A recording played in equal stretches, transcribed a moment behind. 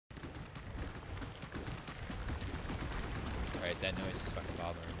Alright, that noise is fucking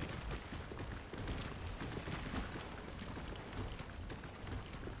bothering me.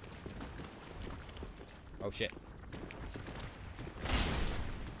 Oh shit.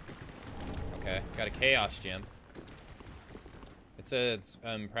 Okay, got a Chaos Gem. It's a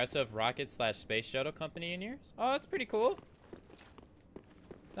impressive rocket slash space shuttle company in yours? Oh, that's pretty cool.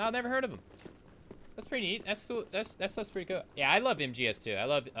 No, I've never heard of them. That's pretty neat. That stuff's pretty cool. Yeah, I love MGS too.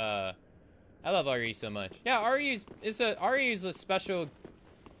 I love RE so much. Yeah, RE is a special.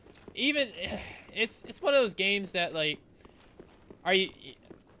 Even it's one of those games that like, I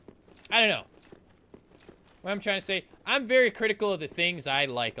don't know. What I'm trying to say, I'm very critical of the things I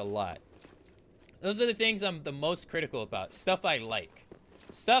like a lot. Those are the things I'm the most critical about. Stuff I like.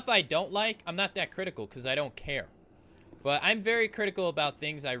 Stuff I don't like, I'm not that critical because I don't care. But I'm very critical about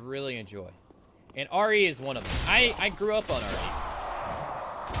things I really enjoy. And RE is one of them. I grew up on RE.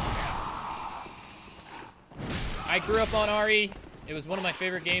 I grew up on RE. It was one of my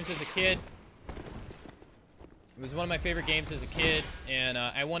favorite games as a kid. It was one of my favorite games as a kid, and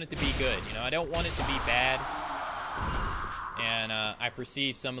I want it to be good. You know, I don't want it to be bad. And I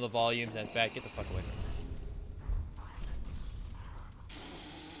perceive some of the volumes as bad. Get the fuck away from me.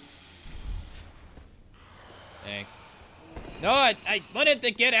 Thanks. No, I wanted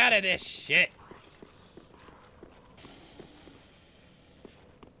to get out of this shit.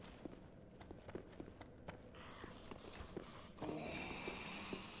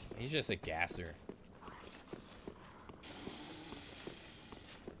 He's just a gasser.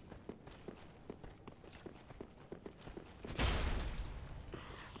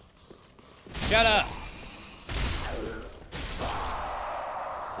 Shut up!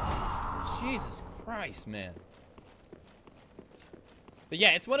 Jesus Christ, man. But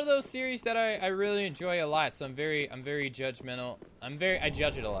yeah, it's one of those series that I really enjoy a lot, so I'm very judgmental. I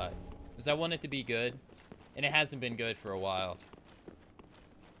judge it a lot. Because I want it to be good. And it hasn't been good for a while.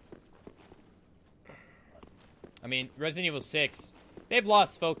 I mean, Resident Evil 6, they've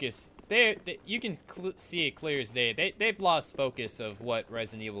lost focus. You can see it clear as day. They've lost focus of what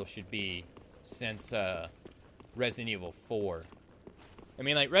Resident Evil should be since Resident Evil 4. I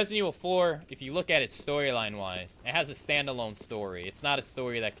mean, like, Resident Evil 4, if you look at it storyline-wise, it has a standalone story. It's not a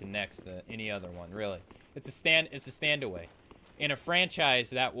story that connects to any other one, really. It's a standaway. In a franchise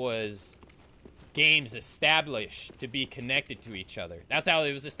that was games established to be connected to each other. That's how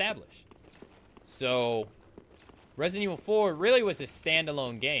it was established. So, Resident Evil 4 really was a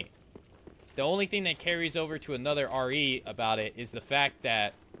standalone game. The only thing that carries over to another RE about it is the fact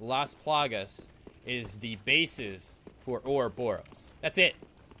that Las Plagas is the basis for Ouroboros. That's it.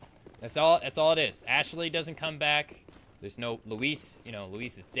 That's all it is. Ashley doesn't come back. There's no Luis. You know,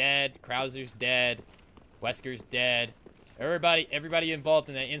 Luis is dead. Krauser's dead. Wesker's dead. Everybody involved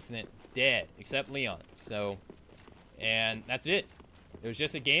in that incident dead except Leon. So, and that's it. It was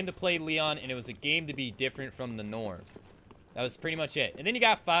just a game to play Leon, and it was a game to be different from the norm. That was pretty much it. And then you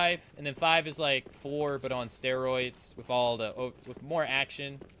got 5, and then 5 is like 4, but on steroids with with more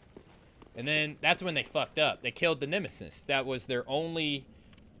action. And then that's when they fucked up. They killed the Nemesis. That was their only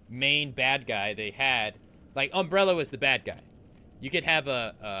main bad guy they had. Like, Umbrella was the bad guy. You could have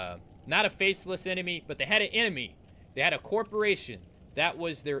not a faceless enemy, but they had an enemy. They had a corporation. That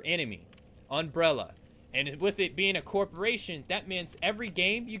was their enemy. Umbrella. And with it being a corporation, that means every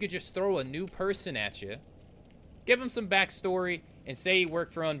game, you could just throw a new person at you, give them some backstory, and say he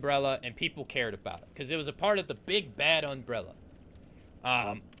worked for Umbrella, and people cared about it. Because it was a part of the big bad Umbrella.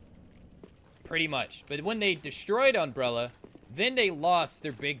 Pretty much. But when they destroyed Umbrella, then they lost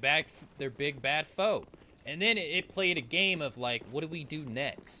their big bad foe. And then it played a game of like, what do we do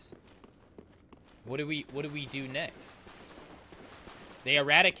next? What do we do next? They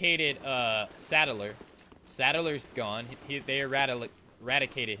eradicated Saddler. Saddler's gone. They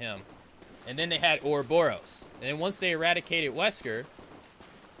eradicated him. And then they had Ouroboros. And then once they eradicated Wesker,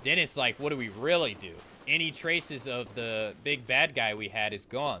 then it's like, what do we really do? Any traces of the big bad guy we had is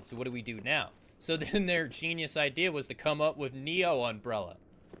gone. So what do we do now? So then their genius idea was to come up with Neo Umbrella.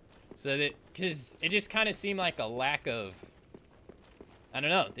 So that, because it just kind of seemed like a lack of, I don't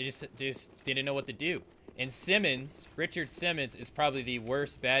know, they just didn't know what to do. And Simmons, Richard Simmons, is probably the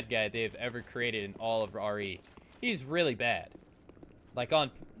worst bad guy they've ever created in all of RE. He's really bad. Like, on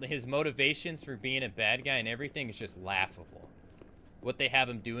his motivations for being a bad guy and everything is just laughable. What they have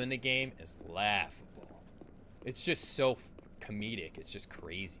him do in the game is laughable. It's just so comedic. It's just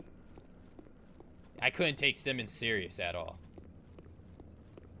crazy. I couldn't take Simmons serious at all.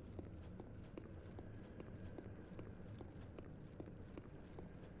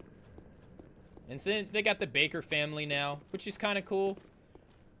 And so they got the Baker family now, which is kind of cool.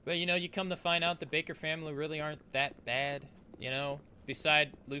 But, you know, you come to find out the Baker family really aren't that bad. you know,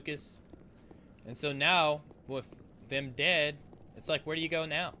 beside Lucas. And so now, with them dead, it's like, where do you go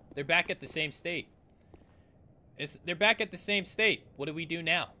now? They're back at the same state. They're back at the same state. What do we do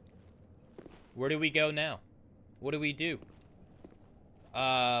now? Where do we go now? What do we do?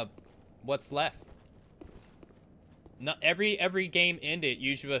 What's left? Not every game ended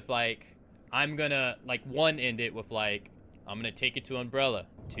usually with like, I'm gonna, like, 1 ended with like, I'm gonna take it to Umbrella.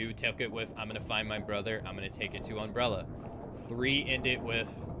 2 took it with, I'm gonna find my brother, I'm gonna take it to Umbrella. 3 ended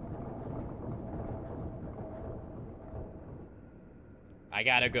with, I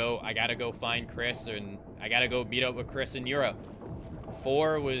gotta go find Chris, and I gotta go meet up with Chris in Europe.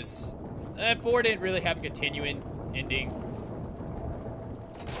 4 was, 4 didn't really have a continuing ending.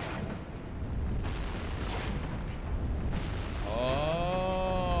 Oh,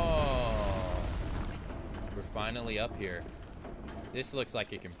 we're finally up here. This looks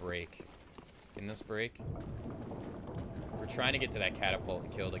like it can break. Can this break? We're trying to get to that catapult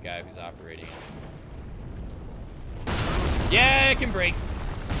and kill the guy who's operating it. Yeah, it can break.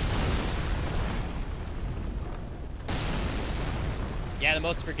 Yeah, the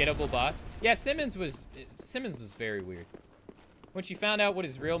most forgettable boss. Yeah, Simmons was very weird. Once you found out what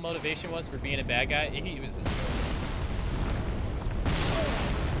his real motivation was for being a bad guy, he was a joke.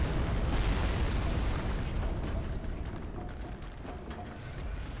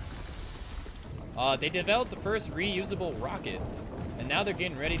 They developed the first reusable rockets, and now they're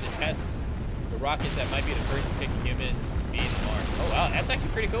getting ready to test the rockets that might be the first to take a human being to Mars. Oh wow, that's actually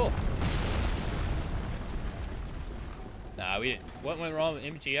pretty cool. Nah, we didn't. What went wrong with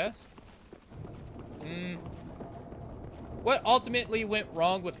MGS? What ultimately went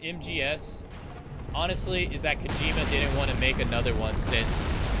wrong with MGS, honestly, is that Kojima didn't want to make another one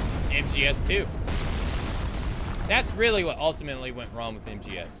since MGS 2. That's really what ultimately went wrong with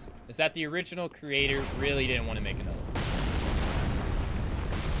MGS. Is that the original creator really didn't want to make another one.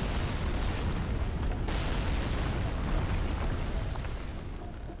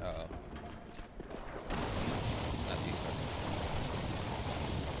 Uh-oh. Not these ones.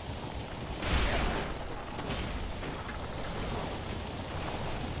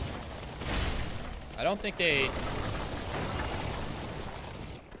 I don't think they...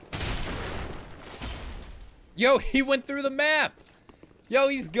 Yo, he went through the map! Yo,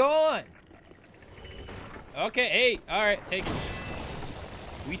 he's gone! Okay, hey, alright, take it.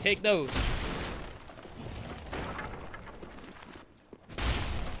 We take those.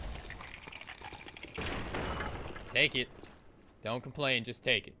 Take it. Don't complain, just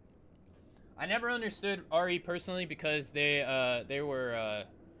take it. I never understood RE personally because they were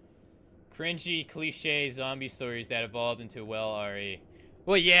cringy, cliche zombie stories that evolved into RE.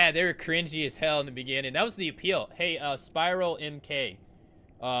 Well, yeah, they were cringy as hell in the beginning. That was the appeal. Hey, Spiral MK.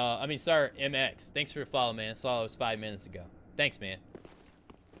 Sorry, MX. Thanks for the follow, man. I saw it was 5 minutes ago. Thanks, man.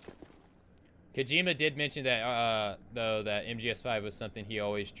 Kojima did mention that, though, that MGS5 was something he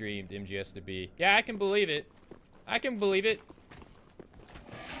always dreamed MGS to be. Yeah, I can believe it. I can believe it.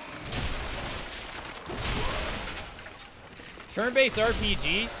 Turn-based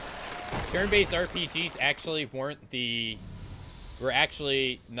RPGs actually were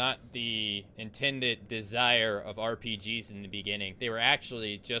actually not the intended desire of RPGs in the beginning. They were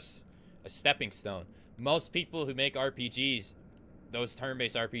actually just a stepping stone. Most people who make RPGs, those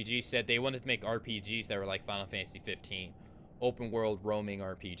turn-based RPGs, said they wanted to make RPGs that were like Final Fantasy 15, open world roaming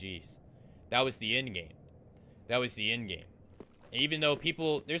RPGs. That was the end game. That was the end game. Even though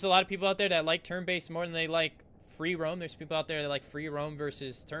there's a lot of people out there that like turn-based more than they like free roam. There's people out there that like free roam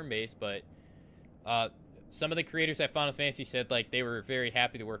versus turn-based, but some of the creators at Final Fantasy said like they were very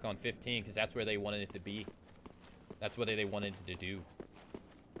happy to work on 15 because that's where they wanted it to be. That's what they wanted to do.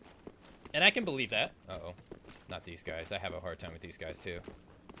 And I can believe that. Uh-oh. Not these guys. I have a hard time with these guys too.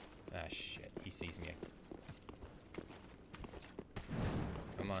 Ah, shit. He sees me.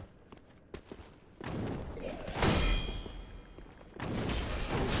 Come on.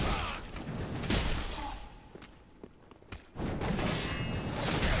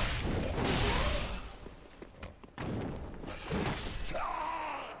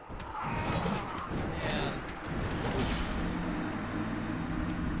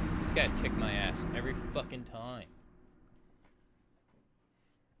 These guys kick my ass every fucking time.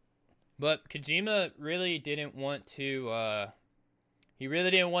 But Kojima really didn't want to, he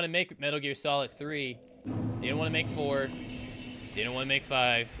really didn't want to make Metal Gear Solid 3. Didn't want to make 4. Didn't want to make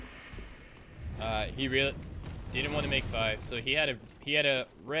 5. He really didn't want to make 5. So he had a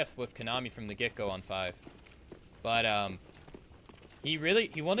riff with Konami from the get-go on 5. But, he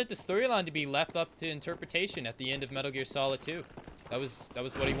wanted the storyline to be left up to interpretation at the end of Metal Gear Solid 2. That was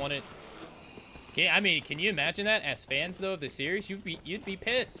what he wanted. I mean, can you imagine that as fans though of the series? You'd be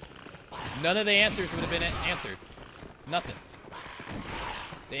pissed. None of the answers would have been answered. Nothing.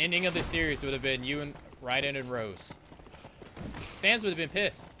 The ending of the series would have been you and Raiden and Rose. Fans would have been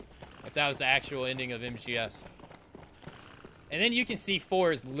pissed if that was the actual ending of MGS. And then you can see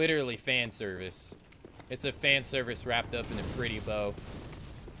 4 is literally fan service. It's a fan service wrapped up in a pretty bow.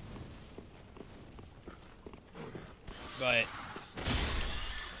 But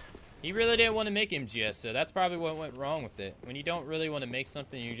he really didn't want to make MGS, so that's probably what went wrong with it. When you don't really want to make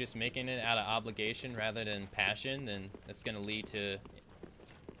something, you're just making it out of obligation rather than passion, then that's going to lead to,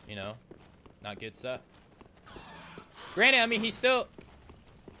 you know, not good stuff. Granted, I mean, he still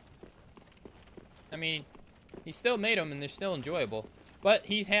made them, and they're still enjoyable. But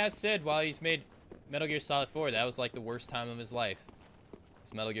he has said while he's made Metal Gear Solid 4, that was like the worst time of his life.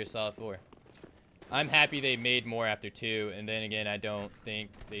 It's Metal Gear Solid 4. I'm happy they made more after 2, and then again, I don't think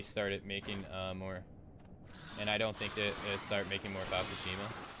they started making more. And I don't think they'll start making more about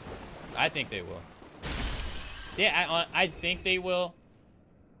Kojima. I think they will. Yeah, I think they will.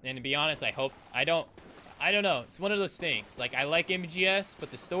 And to be honest, I hope... I don't know. It's one of those things. Like, I like MGS,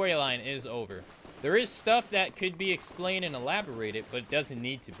 but the storyline is over. There is stuff that could be explained and elaborated, but it doesn't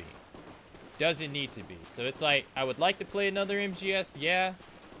need to be. Doesn't need to be. So it's like, I would like to play another MGS, yeah.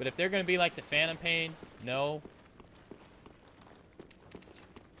 But if they're going to be like the Phantom Pain, no.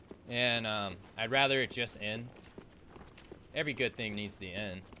 And I'd rather it just end. Every good thing needs to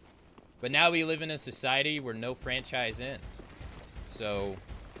end. But now we live in a society where no franchise ends. So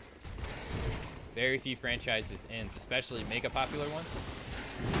very few franchises ends, especially mega popular ones.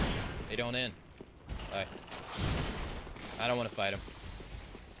 They don't end. Bye. I don't want to fight them.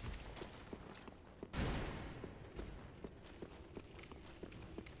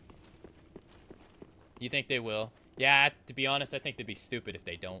 You think they will? Yeah, to be honest, I think they'd be stupid if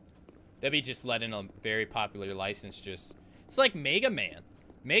they don't. They'd be just letting a very popular license just... It's like Mega Man.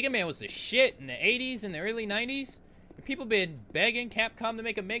 Mega Man was the shit in the 80s and the early 90s. And people been begging Capcom to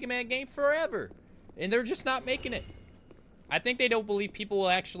make a Mega Man game forever. And they're just not making it. I think they don't believe people will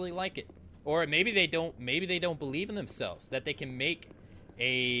actually like it. Or maybe they don't believe in themselves that they can make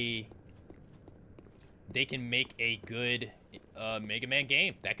a good Mega Man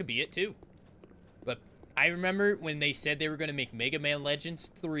game. That could be it too. But I remember when they said they were going to make Mega Man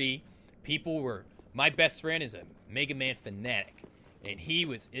Legends 3, people were... My best friend is a Mega Man fanatic, and he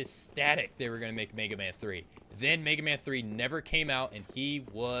was ecstatic they were going to make Mega Man 3. Then Mega Man 3 never came out, and he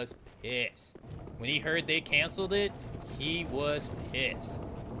was pissed. When he heard they canceled it, he was pissed.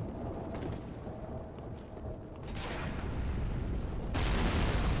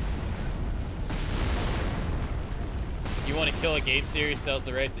 You want to kill a game series, sells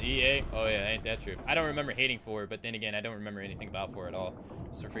the rights to EA? Oh yeah, ain't that true. I don't remember hating 4, but then again, I don't remember anything about 4 at all.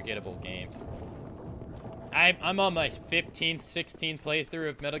 It's a forgettable game. I'm on my 15th, 16th playthrough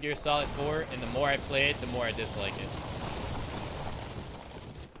of Metal Gear Solid 4, and the more I play it, the more I dislike it.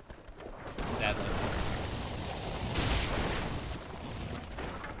 Sadly.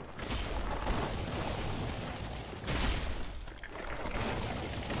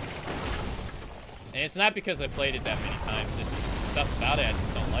 And it's not because I played it that many times, just stuff about it I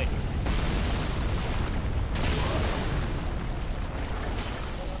just don't like.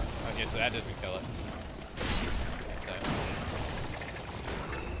 Okay, so that doesn't kill it.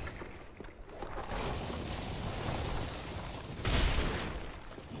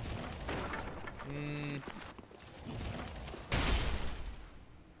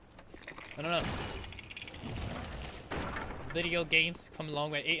 I don't know. Video games come a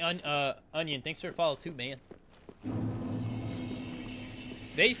long way. Hey, Onion, thanks for the follow too, man.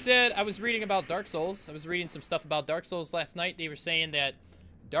 They said, I was reading about Dark Souls. I was reading some stuff about Dark Souls last night. They were saying that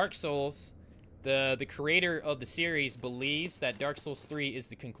Dark Souls, the creator of the series, believes that Dark Souls 3 is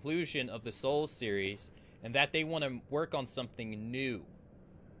the conclusion of the Souls series, and that they want to work on something new.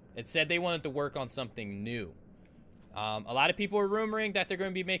 It said they wanted to work on something new. A lot of people are rumoring that they're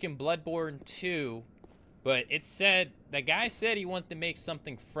going to be making Bloodborne 2, but it said, the guy said he wanted to make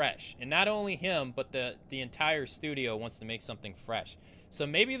something fresh. And not only him, but the entire studio wants to make something fresh. So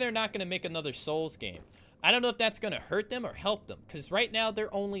maybe they're not going to make another Souls game. I don't know if that's going to hurt them or help them, because right now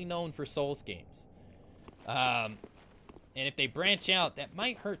they're only known for Souls games. And if they branch out, that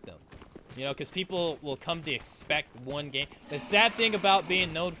might hurt them. You know, because people will come to expect one game. The sad thing about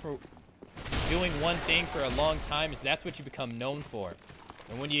being known for doing one thing for a long time is that's what you become known for.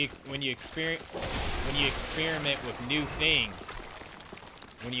 And when you experiment with new things,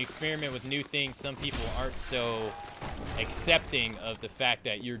 some people aren't so accepting of the fact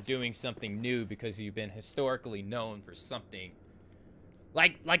that you're doing something new because you've been historically known for something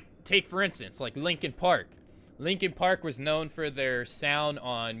Like take for instance, like Linkin Park. Linkin Park was known for their sound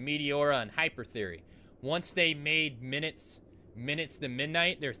on Meteora and Hyper Theory. Once they made Minutes to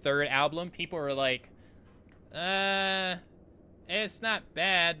Midnight, their third album, people were like, it's not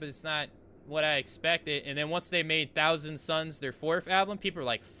bad, but it's not what I expected. And then once they made Thousand Suns, their fourth album, people were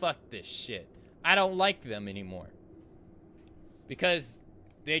like, fuck this shit. I don't like them anymore. Because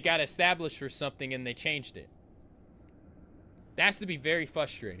they got established for something and they changed it. That has to be very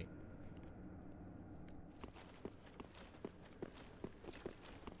frustrating.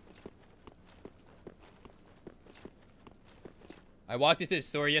 I walked into the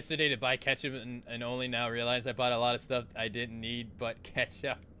store yesterday to buy ketchup and only now realize I bought a lot of stuff I didn't need but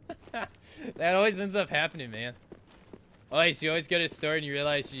ketchup. That always ends up happening, man. Always, you always go to the store and you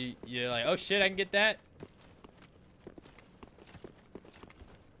realize you're like, oh shit, I can get that.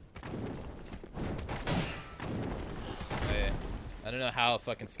 I don't know how a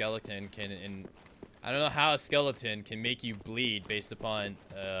fucking skeleton can, I don't know how a skeleton can make you bleed based upon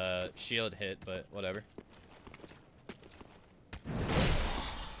shield hit, but whatever.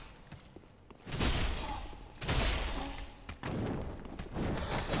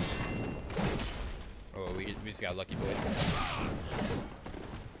 Oh, we just got lucky, boys.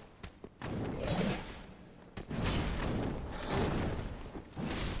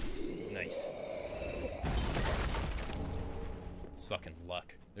 Nice. It's fucking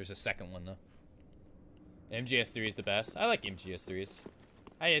luck. There's a second one, though. MGS3 is the best. I like MGS3s.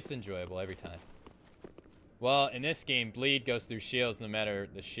 It's enjoyable every time. Well, in this game, bleed goes through shields no matter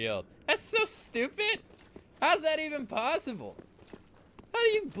the shield. That's so stupid! How's that even possible? How do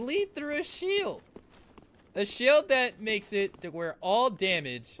you bleed through a shield? A shield that makes it to where all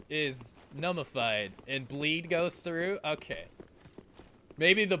damage is nullified and bleed goes through? Okay.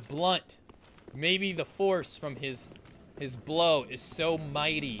 Maybe the blunt, maybe the force from his blow is so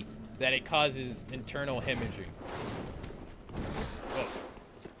mighty that it causes internal hemorrhaging. Oh.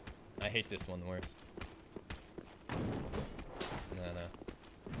 I hate this one worse. No.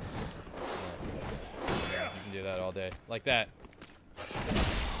 Yeah, you can do that all day. Like that.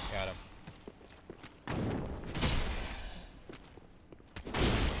 Got him.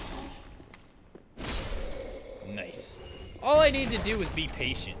 Nice. All I needed to do was be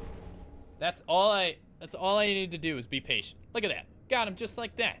patient. That's all I needed to do was be patient. Look at that. Got him just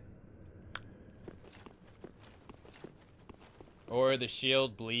like that. Or the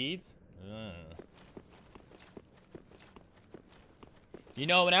shield bleeds. You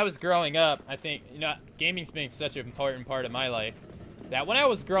know, when I was growing up, I think, you know, gaming's been such an important part of my life that when I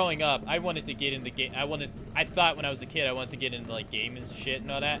was growing up, I wanted to get into game. I thought when I was a kid, I wanted to get into like games and shit and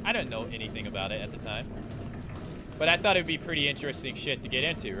all that. I didn't know anything about it at the time, but I thought it'd be pretty interesting shit to get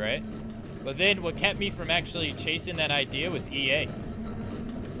into, right? But then what kept me from actually chasing that idea was EA.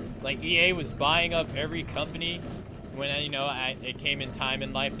 Like EA was buying up every company when, you know, it came in time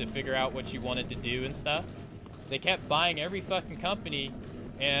in life to figure out what you wanted to do and stuff. They kept buying every fucking company,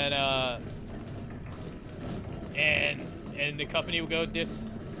 and the company would go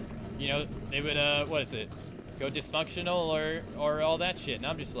you know, they would what is it? Go dysfunctional or all that shit. And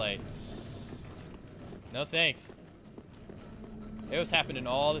I'm just like, no thanks. It was happening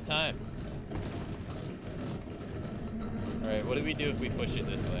all the time. All right, what do we do if we push it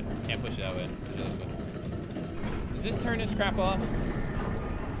this way? Can't push it that way. Push it this way. Does this turn this crap off?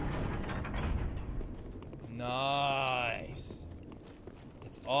 Nice.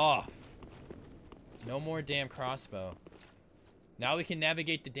 It's off. No more damn crossbow. Now we can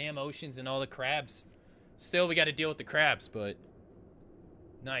navigate the damn oceans and all the crabs. Still, we got to deal with the crabs, but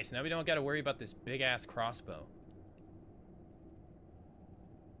nice. Now we don't got to worry about this big-ass crossbow.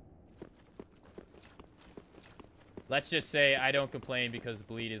 Let's just say I don't complain because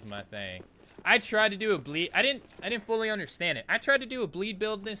bleed is my thing. I tried to do a bleed. I didn't fully understand it. I tried to do a bleed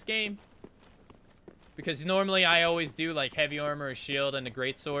build in this game because normally I always do like heavy armor, a shield, and a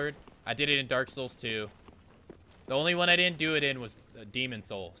greatsword. I did it in Dark Souls 2. The only one I didn't do it in was Demon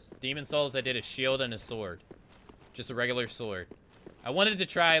Souls. Demon Souls, I did a shield and a sword. Just a regular sword. I wanted to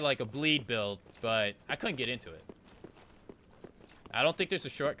try like a bleed build, but I couldn't get into it. I don't think there's a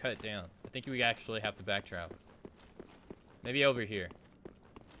shortcut down. I think we actually have to back travel. Maybe over here.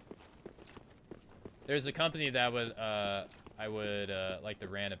 There's a company that would, I would like to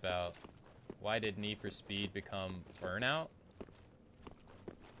rant about. Why did Need for Speed become Burnout?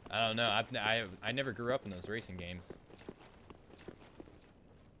 I don't know. I never grew up in those racing games.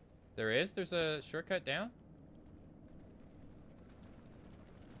 There's a shortcut down?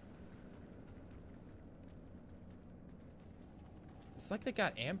 It's like they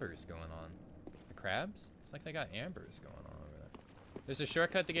got ambers going on. The crabs? It's like they got ambers going on over there. There's a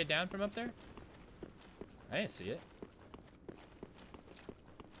shortcut to get down from up there? I didn't see it.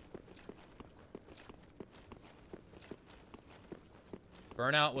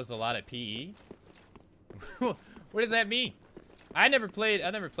 Burnout was a lot of PE? What does that mean? I never played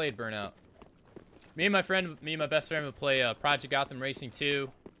Burnout. Me and my best friend would play Project Gotham Racing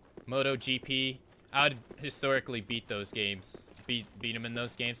 2, MotoGP. I would historically beat those games. Beat him in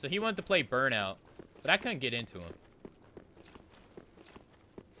those games. So he wanted to play Burnout, but I couldn't get into him.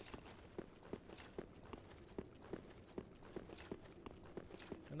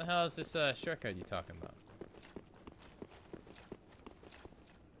 What the hell is this shortcut you talking about?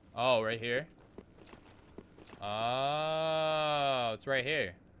 Oh, right here? Oh, it's right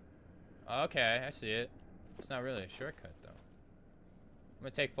here. Okay, I see it. It's not really a shortcut, though. I'm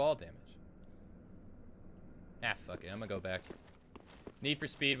gonna take fall damage. Ah, fuck it. I'm gonna go back. Need for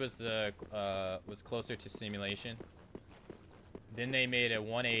Speed was closer to simulation. Then they made a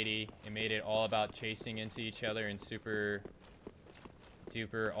 180 and made it all about chasing into each other in super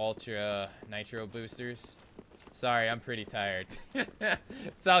duper ultra nitro boosters. Sorry, I'm pretty tired.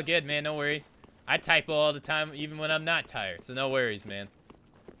 It's all good, man. No worries. I typo all the time, even when I'm not tired. So no worries, man.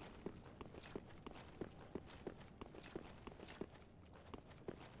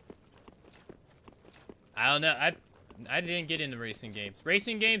 I don't know. I didn't get into racing games.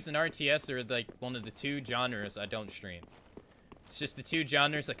 Racing games and RTS are like one of the two genres I don't stream. It's just the two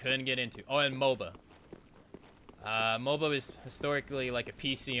genres I couldn't get into. Oh, and MOBA. MOBA is historically like a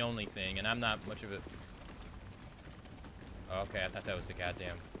PC only thing, and I'm not much of a... Oh, okay, I thought that was a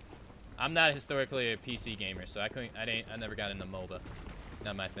goddamn... I'm not historically a PC gamer, so I never got into MOBA.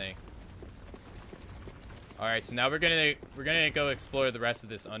 Not my thing. All right, so now we're gonna go explore the rest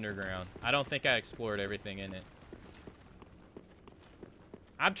of this underground. I don't think I explored everything in it.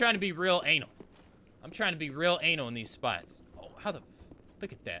 I'm trying to be real anal. I'm trying to be real anal in these spots. Oh, how the...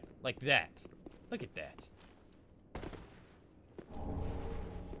 Look at that. Like that. Look at that.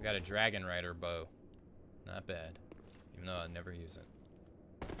 We got a Dragon Rider bow. Not bad. Even though I never use it.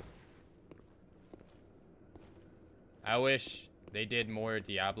 I wish they did more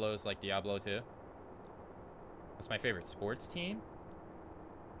Diablos like Diablo 2. That's my favorite sports team.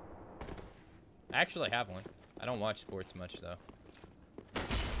 I actually have one. I don't watch sports much, though.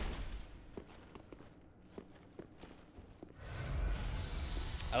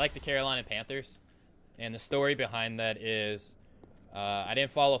 I like the Carolina Panthers. And the story behind that is I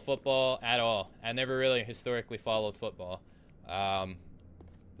didn't follow football at all. I never really historically followed football.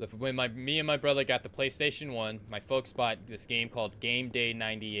 When me and my brother got the PlayStation 1, my folks bought this game called Game Day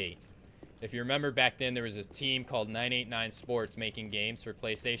 98. If you remember back then, there was a team called 989 Sports making games for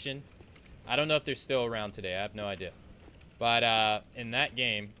PlayStation. I don't know if they're still around today. I have no idea. But in that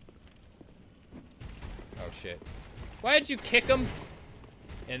game... Oh, shit. Why did you kick him?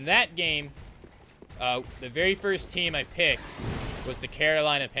 In that game, the very first team I picked was the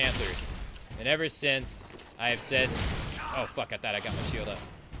Carolina Panthers. And ever since, I have said... Oh, fuck, I thought I got my shield up.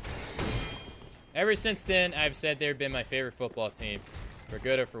 Ever since then, I've said they've been my favorite football team. For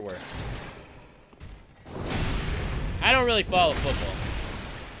good or for worse. I don't really follow football.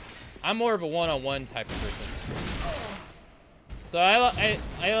 I'm more of a one-on-one type of person. So I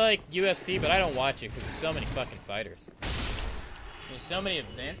like UFC, but I don't watch it because there's so many fucking fighters. There's so many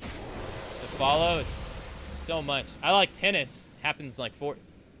events to follow. It's so much. I like tennis. Happens like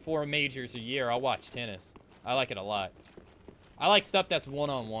four majors a year. I'll watch tennis. I like it a lot. I like stuff that's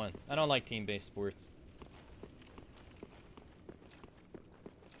one-on-one. I don't like team-based sports.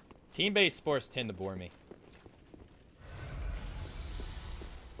 Team-based sports tend to bore me.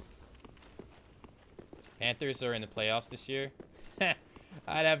 Panthers are in the playoffs this year. I'd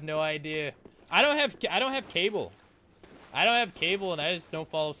have no idea. I don't have cable. I don't have cable, and I just don't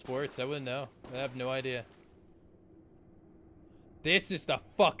follow sports. I wouldn't know. I have no idea. This is the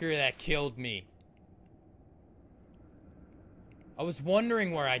fucker that killed me. I was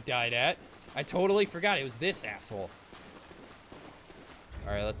wondering where I died at. I totally forgot it was this asshole.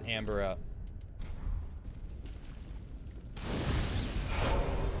 All right, let's amber up.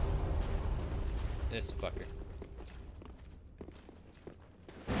 This fucker.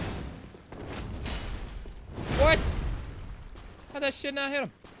 What? How'd that shit not hit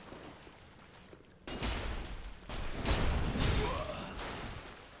him?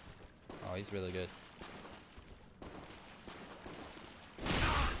 Oh, he's really good.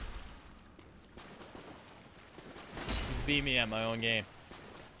 He's beat me at my own game.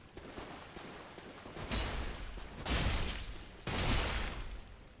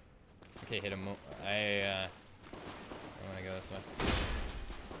 Okay, hit him. I want to go this way.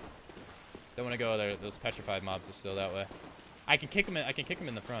 Don't want to go there. Those petrified mobs are still that way. I can kick him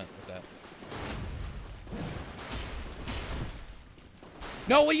in the front with that.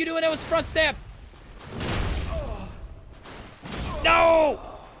 No, what are you doing? That was front stab. No!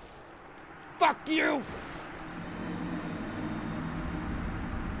 Fuck you!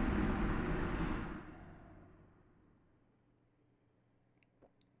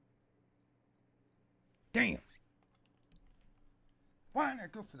 Damn. Why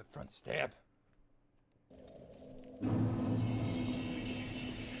not go for the front stab?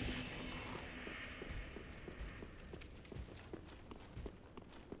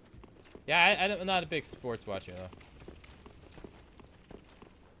 Yeah, I'm not a big sports watcher, though.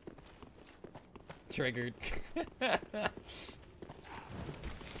 Triggered. Not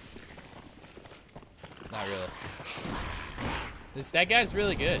really. That guy's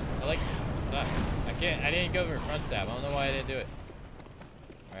really good. I like. Fuck. I didn't go for a front stab. I don't know why I didn't do it.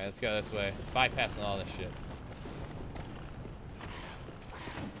 All right, let's go this way. Bypassing all this shit.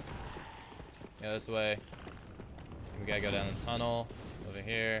 Go this way. We gotta go down the tunnel over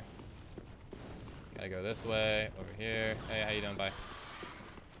here. Gotta go this way over here. Hey, how you doing? Bye.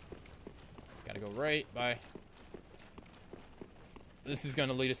 Gotta go right. Bye. This is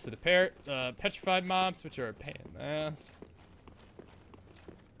gonna lead us to the petrified mobs, which are a pain in the ass.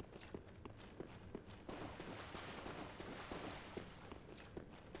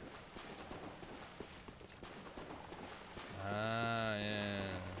 Ah, yeah.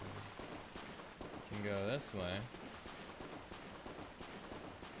 Can go this way.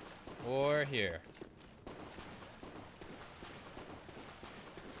 Or here.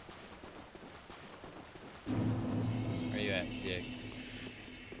 Where you at, dick?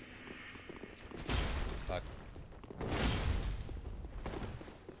 Fuck.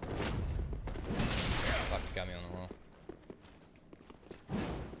 Fuck, got me on the wall.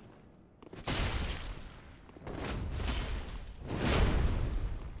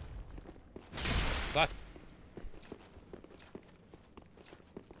 Fuck.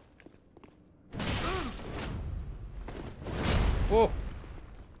 Whoa.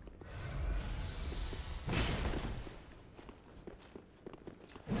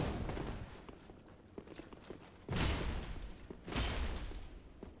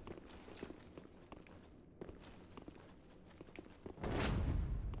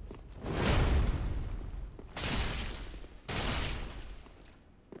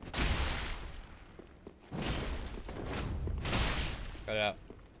 Cut it out.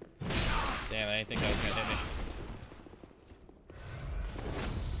 Damn, I didn't think that was gonna hit me.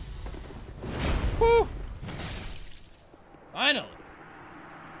 Woo! Finally!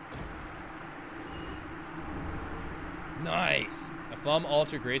 Nice! A Thumb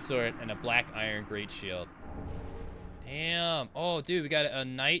Ultra Greatsword and a Black Iron Great Shield. Damn. Oh, dude, we got a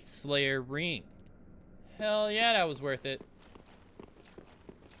Night Slayer ring. Hell yeah, that was worth it.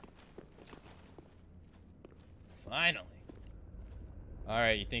 Finally.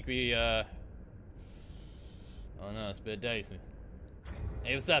 Alright, you think we, oh no, it's a bit dicey.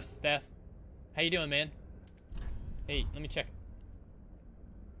 Hey, what's up, Steph? How you doing, man? Hey, let me check.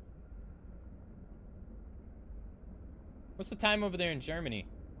 What's the time over there in Germany?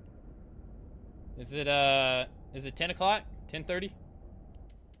 Is it 10 o'clock? 10:30?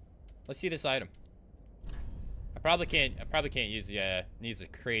 Let's see this item. I probably can't use it. Yeah, it needs a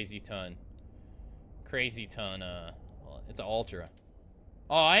crazy ton. Well, it's an ultra.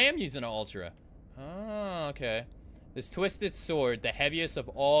 Oh, I am using an ultra. Oh, okay. This twisted sword, the heaviest of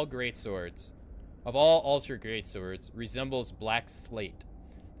all great swords, of all ultra great swords, resembles black slate.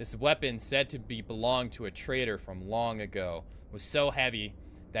 This weapon, said to belong to a trader from long ago, was so heavy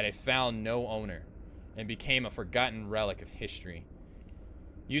that it found no owner and became a forgotten relic of history.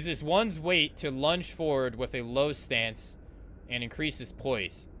 Uses one's weight to lunge forward with a low stance and increases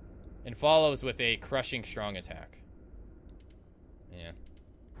poise, and follows with a crushing strong attack. Yeah.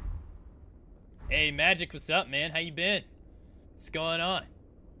 Hey, Magic, what's up, man? How you been? What's going on?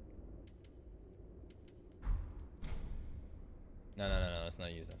 No, let's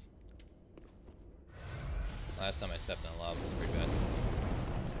not use this. Last time I stepped on lava was pretty bad.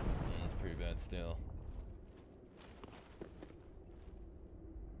 It's pretty bad still.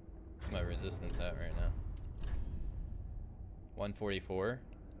 What's my resistance at right now? 144?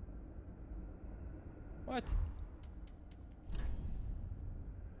 What?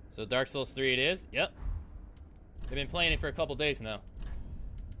 So Dark Souls 3 it is? Yep. They've been playing it for a couple days now.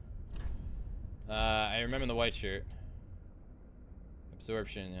 I remember the white shirt.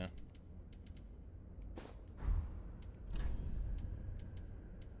 Absorption, yeah.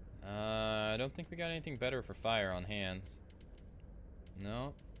 I don't think we got anything better for fire on hands.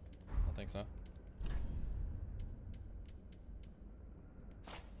 No, I don't think so.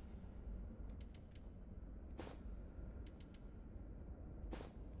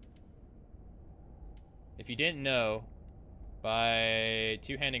 If you didn't know, by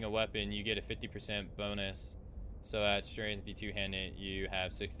two-handing a weapon, you get a 50% bonus. So at strength, if you two-hand it, you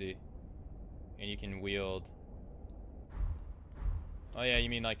have 60. And you can wield... Oh yeah, you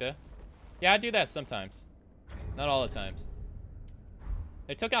mean like that? Yeah, I do that sometimes. Not all the times.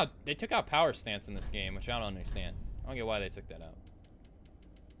 They took out power stance in this game, which I don't understand. I don't get why they took that out.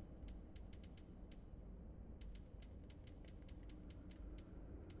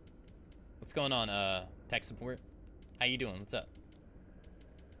 What's going on, tech support? How you doing? What's up?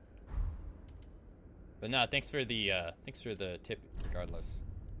 But no, thanks for the tip regardless.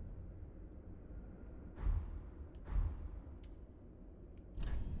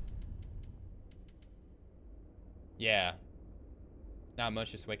 Yeah. Not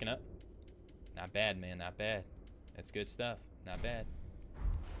much, just waking up. Not bad, man, not bad. That's good stuff. Not bad.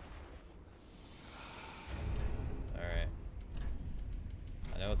 Alright.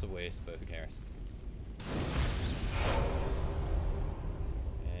 I know it's a waste, but who cares?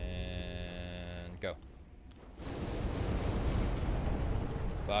 And go.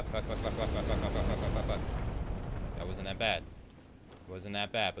 Fuck. That wasn't that bad. It wasn't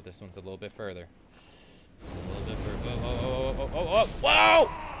that bad, but this one's a little bit further. A little bit further. Whoa! Whoa!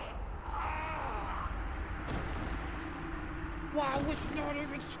 Why was not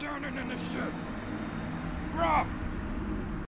even standing in the ship? Bruh!